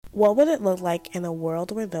What would it look like in a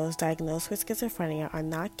world where those diagnosed with schizophrenia are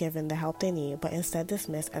not given the help they need but instead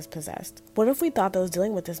dismissed as possessed? What if we thought those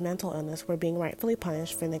dealing with this mental illness were being rightfully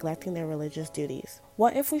punished for neglecting their religious duties?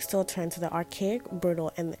 What if we still turn to the archaic,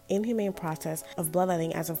 brutal, and inhumane process of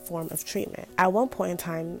bloodletting as a form of treatment? At one point in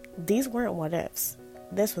time, these weren't what ifs.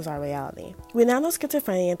 This was our reality. We now know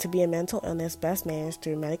schizophrenia to be a mental illness best managed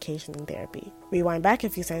through medication and therapy. Rewind back a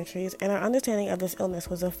few centuries, and our understanding of this illness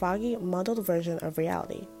was a foggy, muddled version of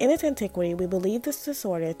reality. In its antiquity, we believed this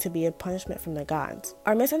disorder to be a punishment from the gods.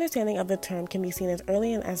 Our misunderstanding of the term can be seen as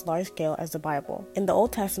early and as large-scale as the Bible. In the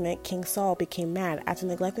Old Testament, King Saul became mad after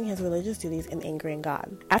neglecting his religious duties and angering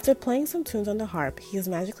God. After playing some tunes on the harp, he was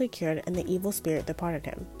magically cured and the evil spirit departed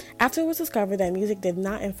him. After it was discovered that music did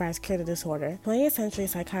not in fact cure the disorder, 20th century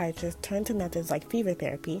psychiatrists turned to methods like fever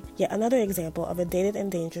therapy, yet another example of a dated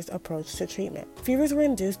and dangerous approach to treatment. Fevers were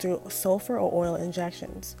induced through sulfur or oil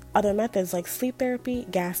injections. Other methods like sleep therapy,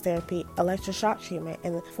 gas therapy, electroshock treatment,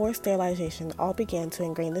 and forced sterilization all began to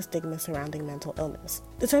ingrain the stigma surrounding mental illness.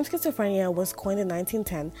 The term schizophrenia was coined in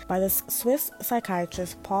 1910 by the Swiss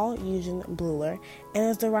psychiatrist Paul Eugen Bleuler and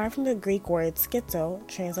is derived from the Greek word schizo,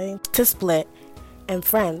 translating to split, and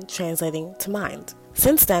phren, translating to mind.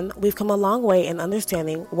 Since then, we've come a long way in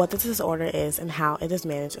understanding what this disorder is and how it is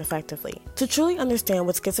managed effectively. To truly understand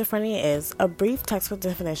what schizophrenia is, a brief textbook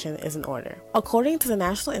definition is in order. According to the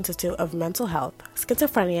National Institute of Mental Health,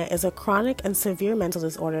 schizophrenia is a chronic and severe mental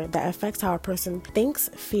disorder that affects how a person thinks,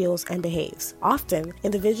 feels, and behaves. Often,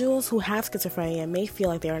 individuals who have schizophrenia may feel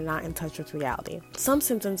like they are not in touch with reality. Some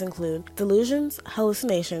symptoms include delusions,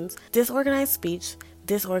 hallucinations, disorganized speech,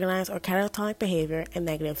 disorganized or catatonic behavior, and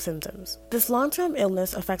negative symptoms. This long-term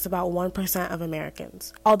illness affects about 1% of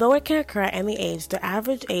Americans. Although it can occur at any age, the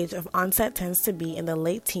average age of onset tends to be in the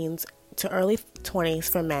late teens to early 20s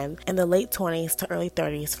for men and the late 20s to early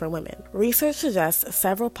 30s for women. Research suggests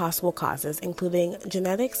several possible causes, including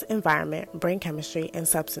genetics, environment, brain chemistry, and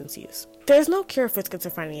substance use. There is no cure for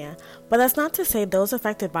schizophrenia, but that's not to say those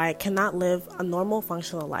affected by it cannot live a normal,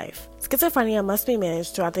 functional life. Schizophrenia must be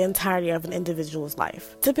managed throughout the entirety of an individual's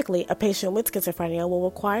life. Typically, a patient with schizophrenia will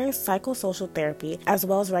require psychosocial therapy as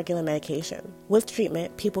well as regular medication. With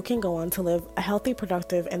treatment, people can go on to live a healthy,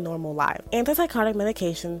 productive, and normal life. Antipsychotic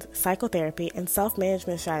medications, psychotherapy, and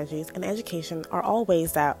self-management strategies and education are all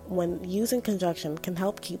ways that, when used in conjunction, can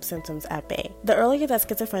help keep symptoms at bay. The earlier that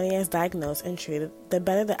schizophrenia is diagnosed and treated, the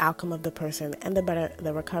better the outcome of the person and the better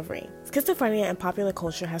the recovery. Schizophrenia in popular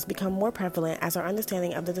culture has become more prevalent as our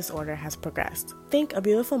understanding of the disorder has progressed. Think A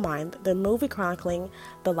Beautiful Mind, the movie chronicling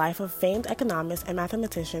the life of famed economist and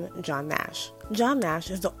mathematician John Nash. John Nash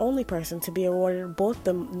is the only person to be awarded both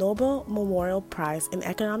the Nobel Memorial Prize in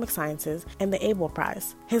Economic Sciences and the Abel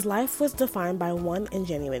Prize. His life was defined by one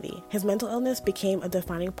ingenuity. His mental illness became a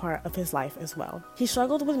defining part of his life as well. He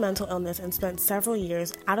struggled with mental illness and spent several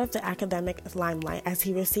years out of the academic limelight as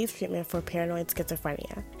he received treatment for paranoid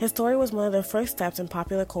schizophrenia. His story was one of the first steps in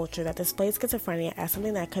popular culture that displayed schizophrenia as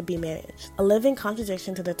something that could be managed, a living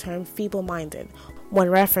contradiction to the term feeble-minded when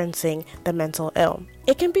referencing the mental ill.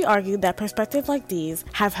 It can be argued that perspectives like these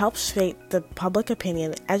have helped shape the public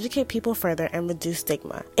opinion, educate people further, and reduce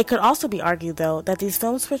stigma. It could also be argued, though, that these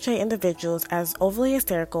films portray individuals as overly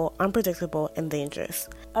hysterical, unpredictable, and dangerous.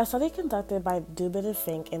 A study conducted by Dubit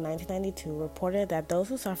Fink in 1992 reported that those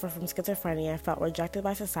who suffer from schizophrenia felt rejected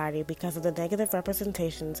by society because of the negative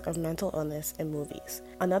representations of mental illness in movies.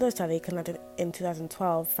 Another study conducted in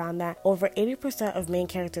 2012 found that over 80% of main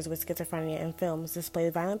characters with schizophrenia in films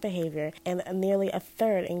displayed violent behavior, and nearly a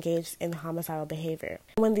third engaged in homicidal behavior.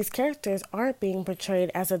 When these characters aren't being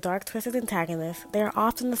portrayed as a dark, twisted antagonist, they are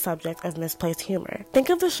often the subject of misplaced humor. Think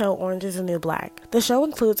of the show Orange is the New Black. The show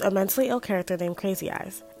includes a mentally ill character named Crazy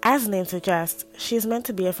Eyes. As the name suggests, she is meant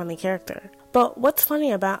to be a funny character. But what's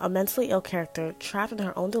funny about a mentally ill character trapped in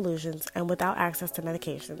her own delusions and without access to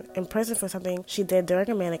medication, in prison for something she did during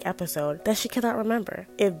a manic episode that she cannot remember?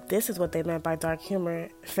 If this is what they meant by dark humor,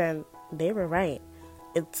 then they were right.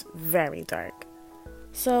 It's very dark.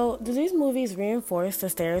 So, do these movies reinforce the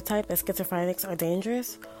stereotype that schizophrenics are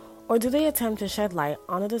dangerous? Or do they attempt to shed light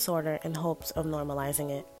on the disorder in hopes of normalizing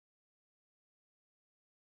it?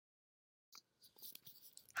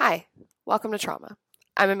 Hi, welcome to Trauma.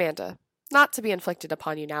 I'm Amanda. Not to be inflicted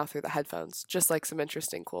upon you now through the headphones, just like some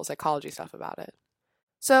interesting cool psychology stuff about it.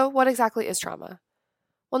 So, what exactly is trauma?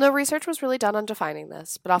 Well, no research was really done on defining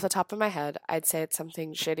this, but off the top of my head, I'd say it's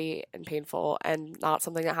something shitty and painful and not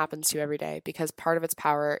something that happens to you every day because part of its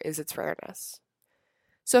power is its rareness.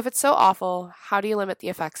 So if it's so awful, how do you limit the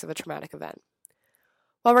effects of a traumatic event?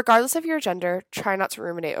 Well, regardless of your gender, try not to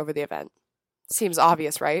ruminate over the event. Seems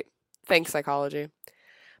obvious, right? Thanks, psychology.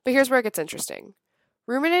 But here's where it gets interesting.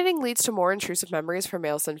 Ruminating leads to more intrusive memories for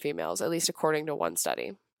males than females, at least according to one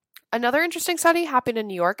study. Another interesting study happened in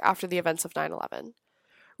New York after the events of 9/11.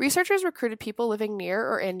 Researchers recruited people living near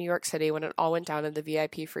or in New York City when it all went down in the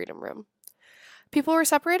VIP Freedom Room. People were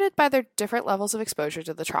separated by their different levels of exposure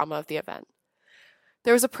to the trauma of the event.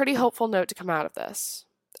 There was a pretty hopeful note to come out of this.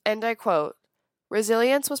 And I quote,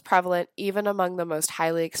 "Resilience was prevalent even among the most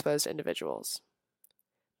highly exposed individuals."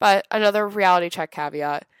 But another reality check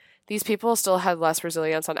caveat, these people still had less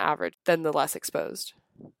resilience on average than the less exposed.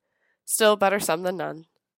 Still, better some than none.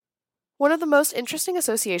 One of the most interesting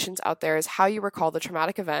associations out there is how you recall the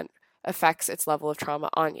traumatic event affects its level of trauma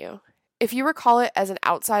on you. If you recall it as an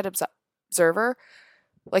outside observer,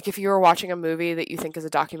 like if you were watching a movie that you think is a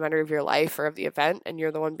documentary of your life or of the event and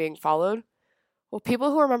you're the one being followed, well,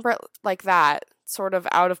 people who remember it like that, sort of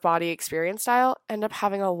out-of-body experience style, end up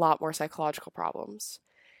having a lot more psychological problems.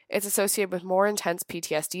 It's associated with more intense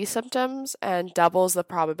PTSD symptoms and doubles the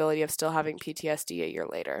probability of still having PTSD a year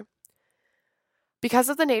later. Because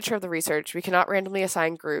of the nature of the research, we cannot randomly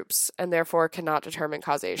assign groups and therefore cannot determine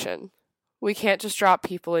causation. We can't just drop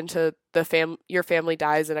people into the your family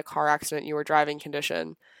dies in a car accident you were driving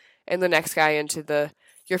condition and the next guy into the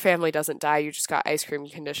your family doesn't die, you just got ice cream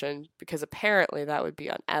condition, because apparently that would be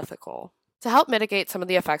unethical. To help mitigate some of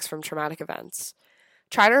the effects from traumatic events,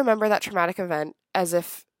 try to remember that traumatic event as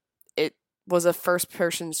if it was a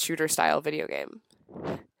first-person shooter-style video game.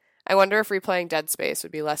 I wonder if replaying Dead Space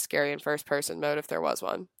would be less scary in first-person mode if there was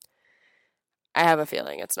one. I have a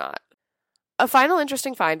feeling it's not. A final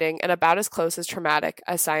interesting finding, and about as close as traumatic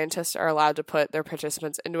as scientists are allowed to put their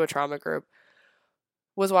participants into a trauma group,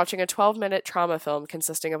 was watching a 12-minute trauma film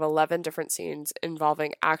consisting of 11 different scenes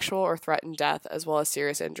involving actual or threatened death as well as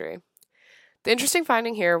serious injury. The interesting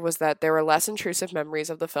finding here was that there were less intrusive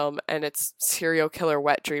memories of the film and its serial killer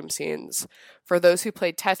wet dream scenes for those who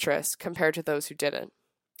played Tetris compared to those who didn't.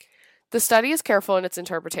 The study is careful in its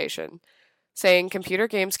interpretation, saying computer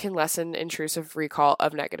games can lessen intrusive recall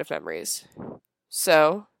of negative memories.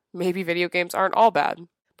 So, maybe video games aren't all bad,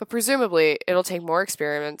 but presumably it'll take more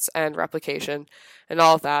experiments and replication and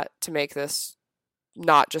all of that to make this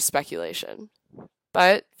not just speculation.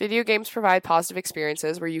 But video games provide positive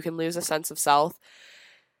experiences where you can lose a sense of self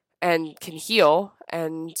and can heal,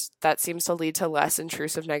 and that seems to lead to less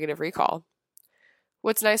intrusive negative recall.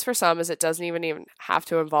 What's nice for some is it doesn't even have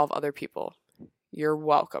to involve other people. You're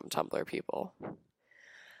welcome, Tumblr people.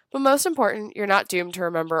 But most important, you're not doomed to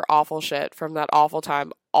remember awful shit from that awful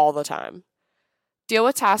time all the time. Deal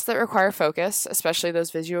with tasks that require focus, especially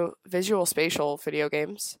those visual spatial video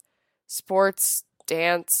games, sports,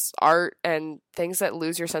 dance, art, and things that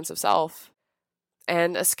lose your sense of self,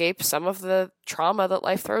 and escape some of the trauma that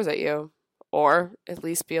life throws at you, or at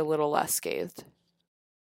least be a little less scathed.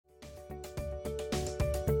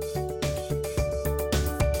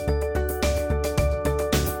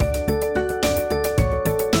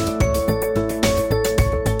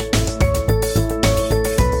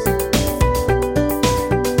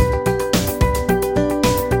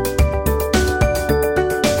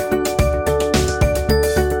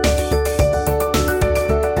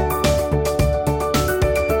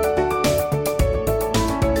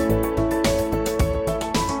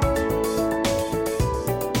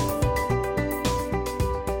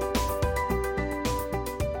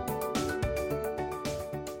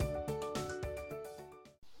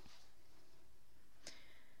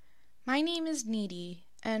 My name is Needy,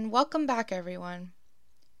 and welcome back everyone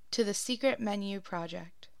to the Secret Menu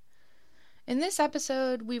Project. In this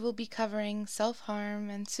episode, we will be covering self-harm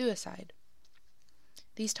and suicide.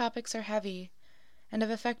 These topics are heavy and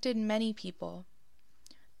have affected many people.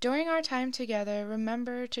 During our time together,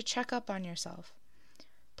 remember to check up on yourself.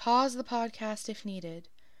 Pause the podcast if needed.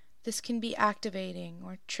 This can be activating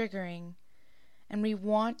or triggering, and we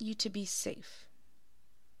want you to be safe.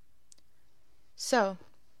 So,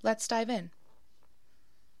 let's dive in.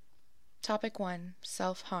 Topic 1,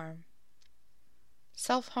 self-harm.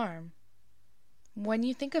 Self-harm. When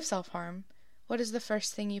you think of self-harm, what is the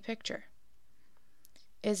first thing you picture?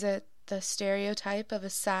 Is it the stereotype of a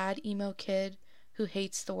sad emo kid who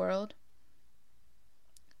hates the world?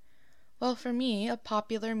 Well, for me, a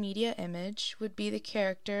popular media image would be the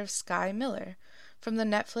character of Sky Miller from the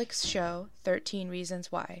Netflix show 13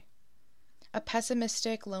 Reasons Why. A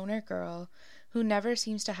pessimistic loner girl who never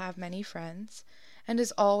seems to have many friends and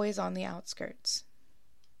is always on the outskirts.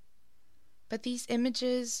 But these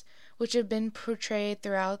images, which have been portrayed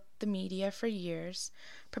throughout the media for years,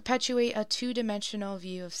 perpetuate a two-dimensional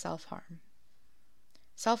view of self-harm.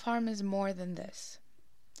 Self-harm is more than this.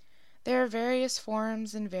 There are various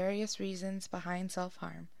forms and various reasons behind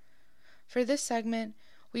self-harm. For this segment,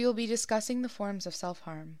 We will be discussing the forms of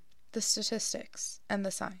self-harm, the statistics, and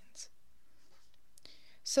the signs.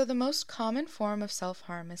 So the most common form of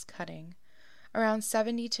self-harm is cutting. Around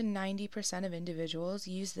 70 to 90% of individuals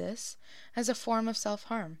use this as a form of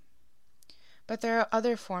self-harm. But there are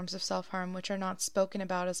other forms of self-harm which are not spoken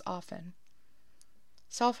about as often.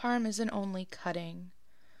 Self-harm isn't only cutting,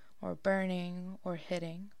 or burning, or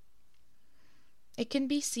hitting. It can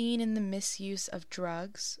be seen in the misuse of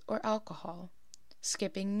drugs or alcohol,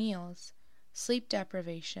 skipping meals, sleep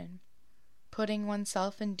deprivation, putting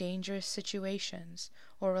oneself in dangerous situations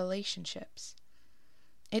or relationships.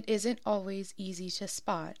 It isn't always easy to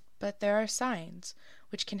spot, but there are signs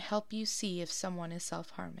which can help you see if someone is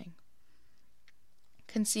self-harming.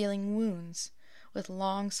 Concealing wounds with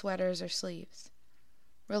long sweaters or sleeves,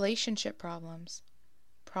 relationship problems,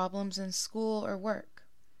 problems in school or work,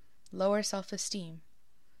 lower self-esteem.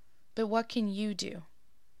 But what can you do?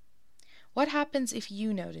 What happens if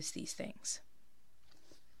you notice these things?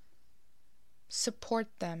 Support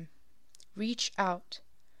them. Reach out.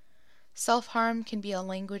 Self-harm can be a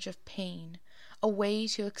language of pain, a way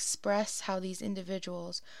to express how these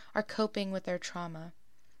individuals are coping with their trauma,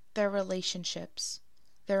 their relationships,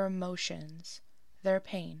 their emotions, their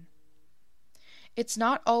pain. It's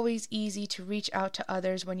not always easy to reach out to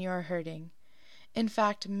others when you are hurting. In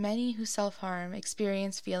fact, many who self-harm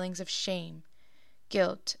experience feelings of shame,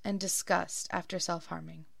 guilt, and disgust after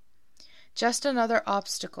self-harming. Just another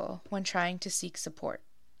obstacle when trying to seek support.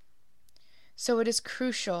 So it is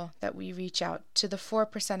crucial that we reach out to the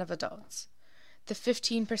 4% of adults, the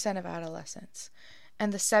 15% of adolescents,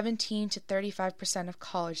 and the 17 to 35% of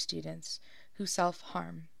college students who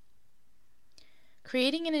self-harm.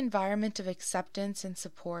 Creating an environment of acceptance and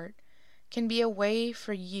support can be a way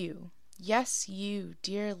for you, yes, you,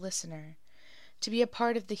 dear listener, to be a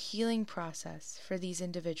part of the healing process for these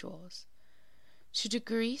individuals, to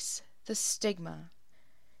decrease the stigma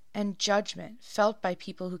and judgment felt by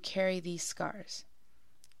people who carry these scars.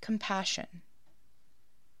 Compassion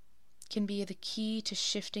can be the key to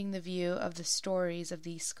shifting the view of the stories of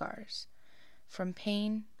these scars, from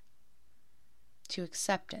pain to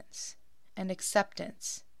acceptance, and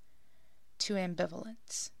acceptance to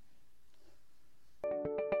ambivalence.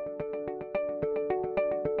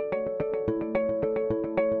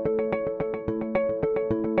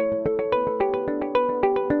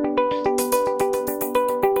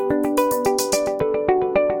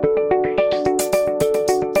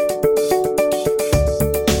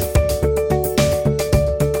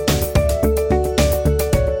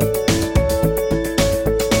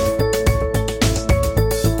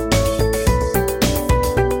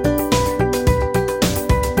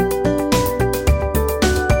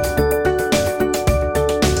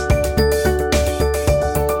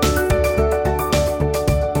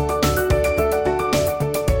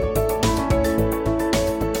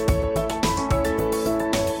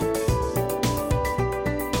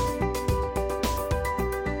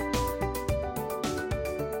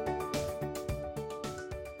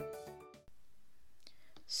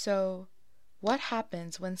 So, what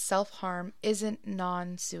happens when self-harm isn't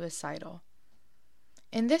non-suicidal?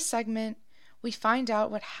 In this segment, we find out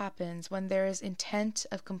what happens when there is intent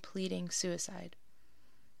of completing suicide.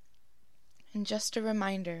 And just a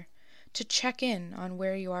reminder to check in on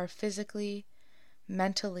where you are physically,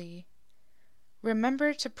 mentally.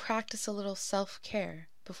 Remember to practice a little self-care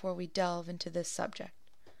before we delve into this subject.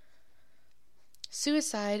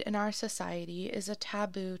 Suicide in our society is a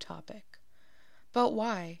taboo topic. But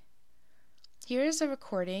why? Here is a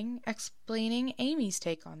recording explaining Amy's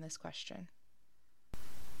take on this question.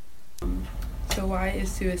 So why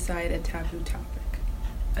is suicide a taboo topic?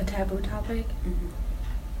 A taboo topic?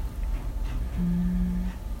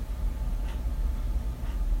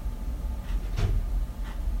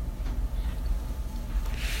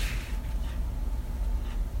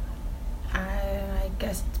 I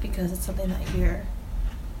guess it's because it's something that you're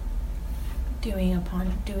doing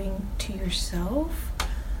to yourself.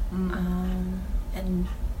 And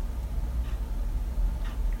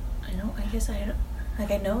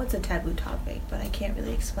I know it's a taboo topic, but I can't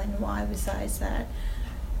really explain why besides that.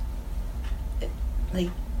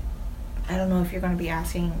 I don't know if you're going to be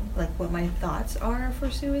asking what my thoughts are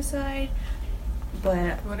for suicide,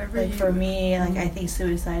 but for me, I think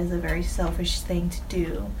suicide is a very selfish thing to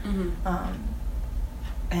do.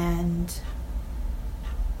 And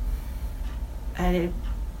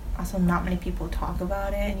also not many people talk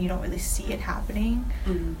about it, and you don't really see it happening.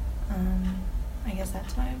 I guess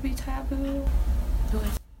that's why it would be taboo.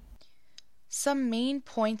 Some main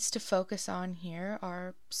points to focus on here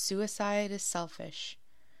are suicide is selfish.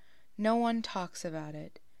 No one talks about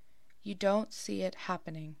it. you don't see it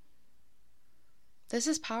happening. This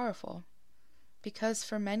is powerful, because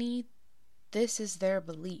for many, this is their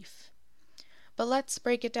belief. But let's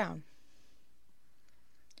break it down.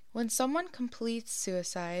 When someone completes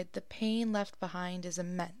suicide, the pain left behind is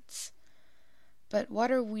immense. But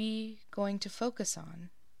what are we going to focus on?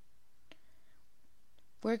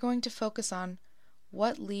 We're going to focus on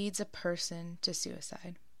what leads a person to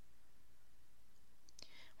suicide.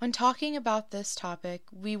 When talking about this topic,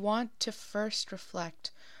 we want to first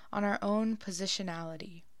reflect on our own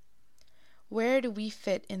positionality. Where do we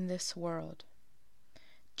fit in this world?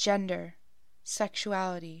 Gender,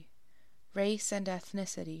 sexuality, race and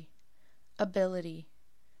ethnicity, ability,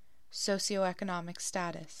 socioeconomic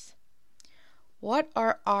status. What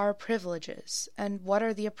are our privileges and what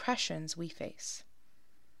are the oppressions we face?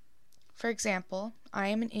 For example, I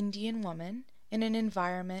am an Indian woman in an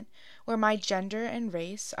environment where my gender and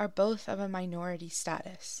race are both of a minority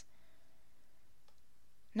status.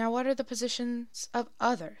 Now, what are the positions of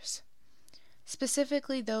others,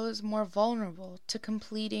 specifically those more vulnerable to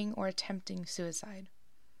completing or attempting suicide?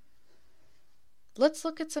 Let's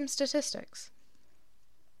look at some statistics.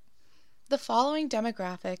 The following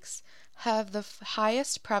demographics have the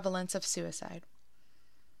highest prevalence of suicide.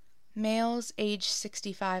 Males age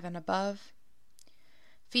 65 and above,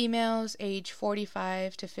 females age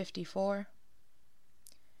 45 to 54,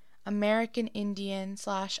 American Indian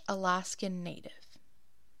 / Alaskan Native.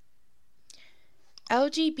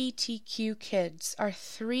 LGBTQ kids are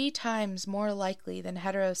 3 times more likely than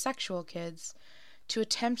heterosexual kids to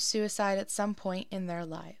attempt suicide at some point in their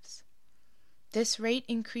lives. This rate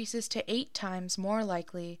increases to 8 times more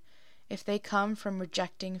likely if they come from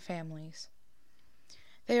rejecting families.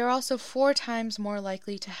 They are also 4 times more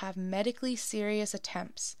likely to have medically serious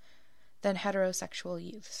attempts than heterosexual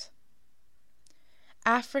youths.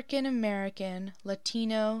 African American,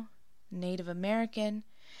 Latino, Native American,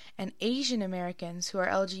 and Asian Americans who are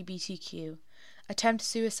LGBTQ attempt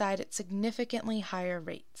suicide at significantly higher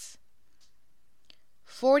rates.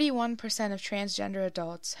 41% of transgender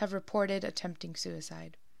adults have reported attempting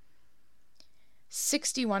suicide.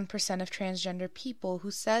 61% of transgender people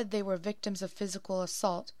who said they were victims of physical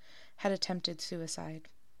assault had attempted suicide.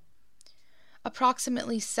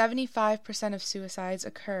 Approximately 75% of suicides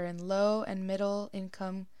occur in low and middle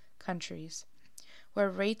income countries, where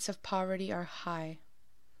rates of poverty are high.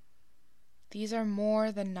 These are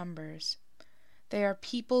more than numbers. They are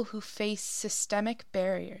people who face systemic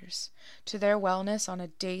barriers to their wellness on a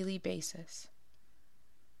daily basis.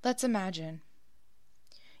 Let's imagine.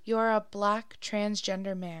 You are a Black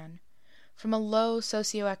transgender man from a low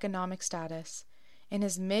socioeconomic status in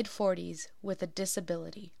his mid-40s with a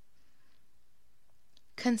disability.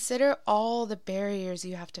 Consider all the barriers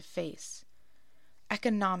you have to face: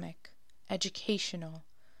 economic, educational,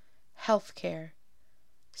 healthcare,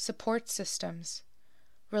 support systems,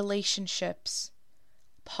 relationships,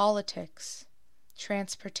 politics,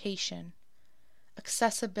 transportation,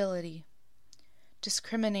 accessibility,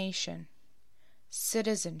 discrimination,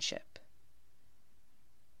 citizenship.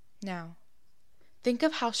 Now, think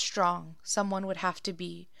of how strong someone would have to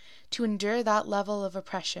be to endure that level of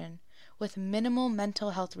oppression with minimal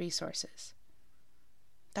mental health resources.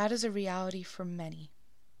 That is a reality for many.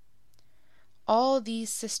 All these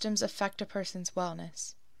systems affect a person's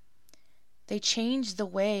wellness. They change the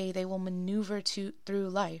way they will maneuver through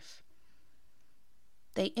life.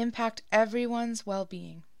 They impact everyone's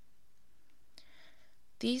well-being.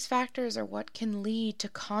 These factors are what can lead to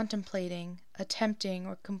contemplating, attempting,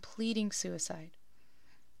 or completing suicide.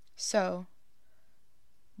 So,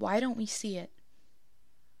 why don't we see it?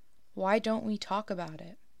 Why don't we talk about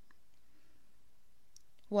it?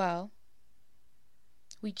 Well,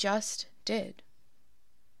 we just did.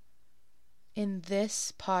 In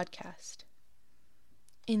this podcast.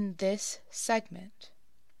 In this segment.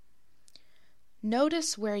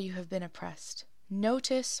 Notice where you have been oppressed.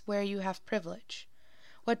 Notice where you have privilege.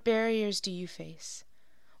 What barriers do you face?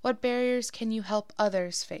 What barriers can you help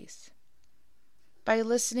others face? By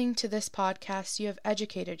listening to this podcast, you have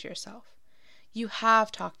educated yourself. You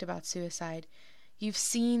have talked about suicide. You've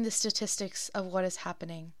seen the statistics of what is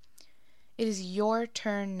happening. It is your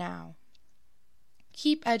turn now.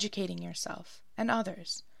 Keep educating yourself and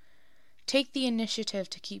others. Take the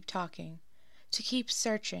initiative to keep talking, to keep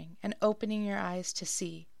searching and opening your eyes to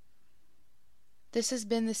see. This has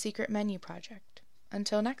been the Secret Menu Project.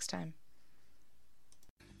 Until next time.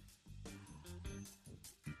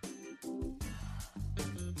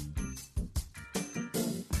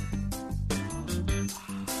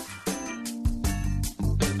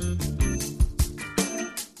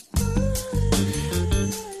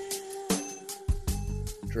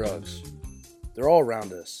 Drugs. They're all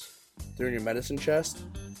around us. They're in your medicine chest,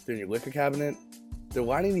 they're in your liquor cabinet, they're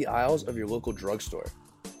lining the aisles of your local drugstore.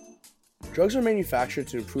 Drugs are manufactured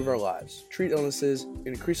to improve our lives, treat illnesses, and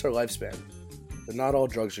increase our lifespan. But not all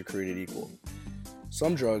drugs are created equal.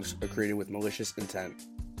 Some drugs are created with malicious intent.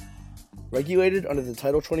 Regulated under the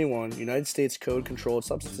Title 21 United States Code Controlled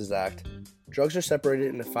Substances Act, drugs are separated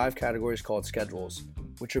into 5 categories called schedules,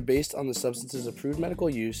 which are based on the substance's approved medical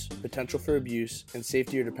use, potential for abuse, and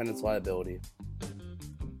safety or dependence liability.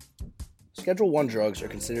 Schedule 1 drugs are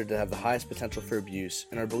considered to have the highest potential for abuse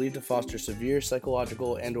and are believed to foster severe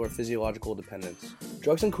psychological and/or physiological dependence.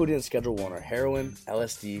 Drugs included in Schedule 1 are heroin,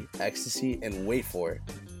 LSD, ecstasy, and wait for it,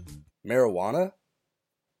 marijuana?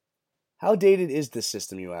 How dated is this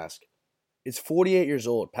system, you ask? It's 48 years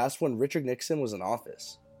old, past when Richard Nixon was in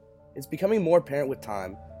office. It's becoming more apparent with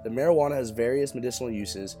time that marijuana has various medicinal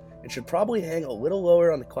uses and should probably hang a little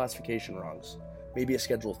lower on the classification rungs. Maybe a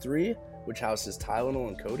Schedule 3, which houses Tylenol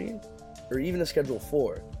and codeine, or even a Schedule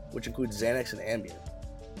 4, which includes Xanax and Ambien.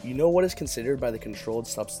 You know what is considered by the Controlled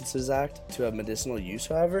Substances Act to have medicinal use,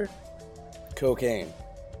 however? Cocaine.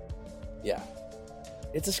 Yeah.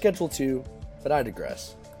 It's a Schedule 2, but I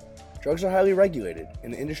digress. Drugs are highly regulated,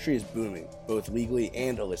 and the industry is booming, both legally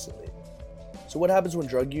and illicitly. So what happens when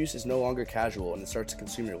drug use is no longer casual and it starts to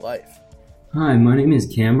consume your life? Hi, my name is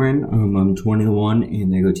Cameron. I'm 21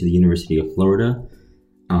 and I go to the University of Florida.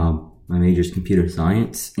 My major is computer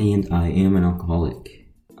science and I am an alcoholic.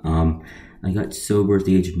 I got sober at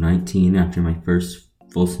the age of 19 after my first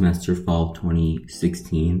full semester, fall of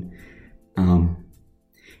 2016.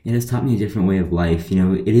 It has taught me a different way of life.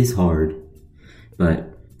 It is hard,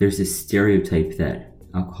 but there's this stereotype that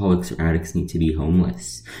alcoholics or addicts need to be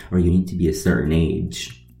homeless or you need to be a certain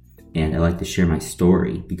age. And I like to share my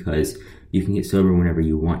story because you can get sober whenever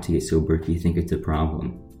you want to get sober if you think it's a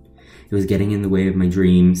problem. It was getting in the way of my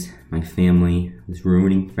dreams, my family, it was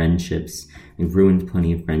ruining friendships. I've ruined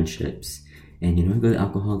plenty of friendships. And I go to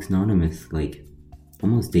Alcoholics Anonymous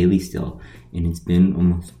almost daily still. And it's been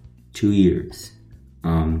almost 2 years.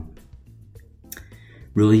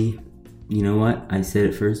 Really, you know what? I said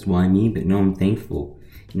at first, why me? But no, I'm thankful.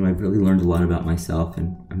 I've really learned a lot about myself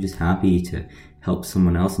and I'm just happy to help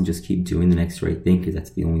someone else and just keep doing the next right thing because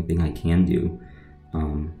that's the only thing I can do.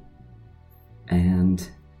 And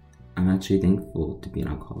I'm actually thankful to be an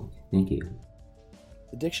alcoholic. Thank you.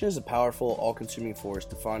 Addiction is a powerful, all-consuming force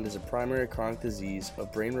defined as a primary chronic disease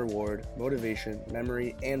of brain reward, motivation,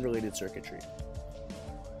 memory, and related circuitry.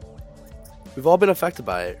 We've all been affected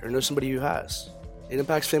by it or know somebody who has. It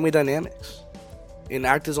impacts family dynamics. An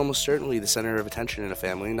act is almost certainly the center of attention in a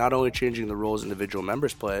family, not only changing the roles individual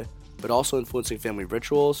members play, but also influencing family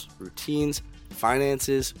rituals, routines,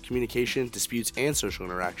 finances, communication, disputes, and social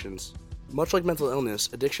interactions. Much like mental illness,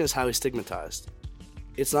 addiction is highly stigmatized.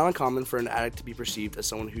 It's not uncommon for an addict to be perceived as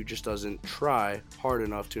someone who just doesn't try hard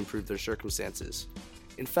enough to improve their circumstances.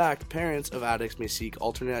 In fact, parents of addicts may seek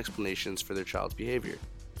alternate explanations for their child's behavior,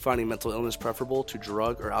 finding mental illness preferable to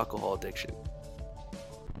drug or alcohol addiction.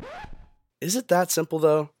 Is it that simple,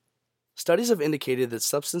 though? Studies have indicated that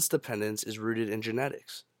substance dependence is rooted in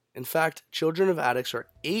genetics. In fact, children of addicts are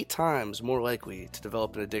 8 times more likely to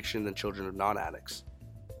develop an addiction than children of non-addicts.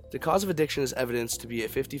 The cause of addiction is evidenced to be a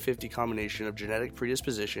 50-50 combination of genetic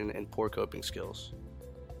predisposition and poor coping skills.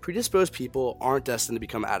 Predisposed people aren't destined to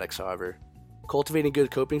become addicts, however. Cultivating good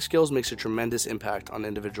coping skills makes a tremendous impact on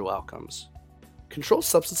individual outcomes. Controlled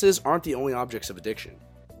substances aren't the only objects of addiction.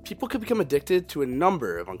 People could become addicted to a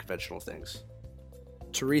number of unconventional things.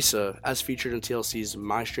 Teresa, as featured in TLC's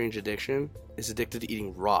My Strange Addiction, is addicted to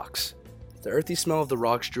eating rocks. The earthy smell of the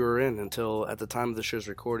rocks drew her in until, at the time of the show's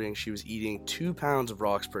recording, she was eating 2 pounds of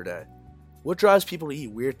rocks per day. What drives people to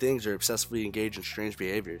eat weird things or obsessively engage in strange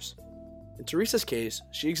behaviors? In Teresa's case,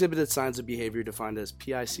 she exhibited signs of behavior defined as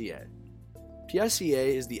PICA. PICA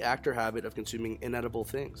is the act or habit of consuming inedible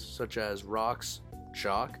things, such as rocks,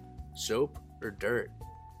 chalk, soap, or dirt.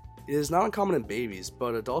 It is not uncommon in babies,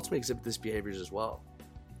 but adults may exhibit these behaviors as well.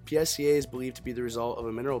 PICA is believed to be the result of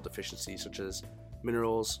a mineral deficiency, such as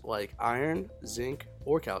minerals like iron, zinc,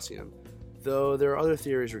 or calcium, though there are other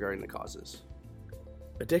theories regarding the causes.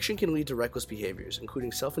 Addiction can lead to reckless behaviors,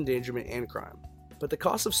 including self-endangerment and crime, but the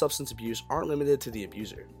costs of substance abuse aren't limited to the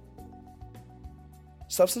abuser.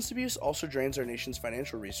 Substance abuse also drains our nation's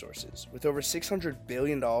financial resources, with over $600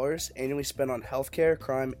 billion annually spent on healthcare,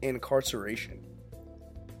 crime, and incarceration.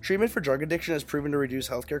 Treatment for drug addiction has proven to reduce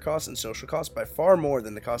healthcare costs and social costs by far more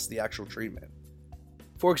than the cost of the actual treatment.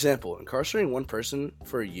 For example, incarcerating one person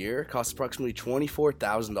for a year costs approximately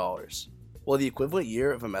 $24,000, while the equivalent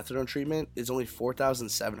year of a methadone treatment is only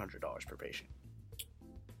 $4,700 per patient.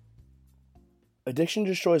 Addiction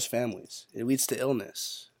destroys families. It leads to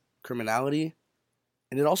illness, criminality,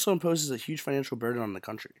 and it also imposes a huge financial burden on the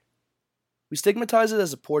country. We stigmatize it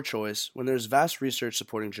as a poor choice when there is vast research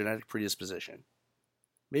supporting genetic predisposition.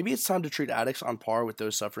 Maybe it's time to treat addicts on par with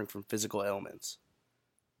those suffering from physical ailments.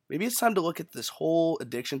 Maybe it's time to look at this whole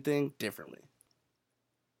addiction thing differently.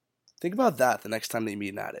 Think about that the next time that you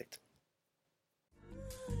meet an addict.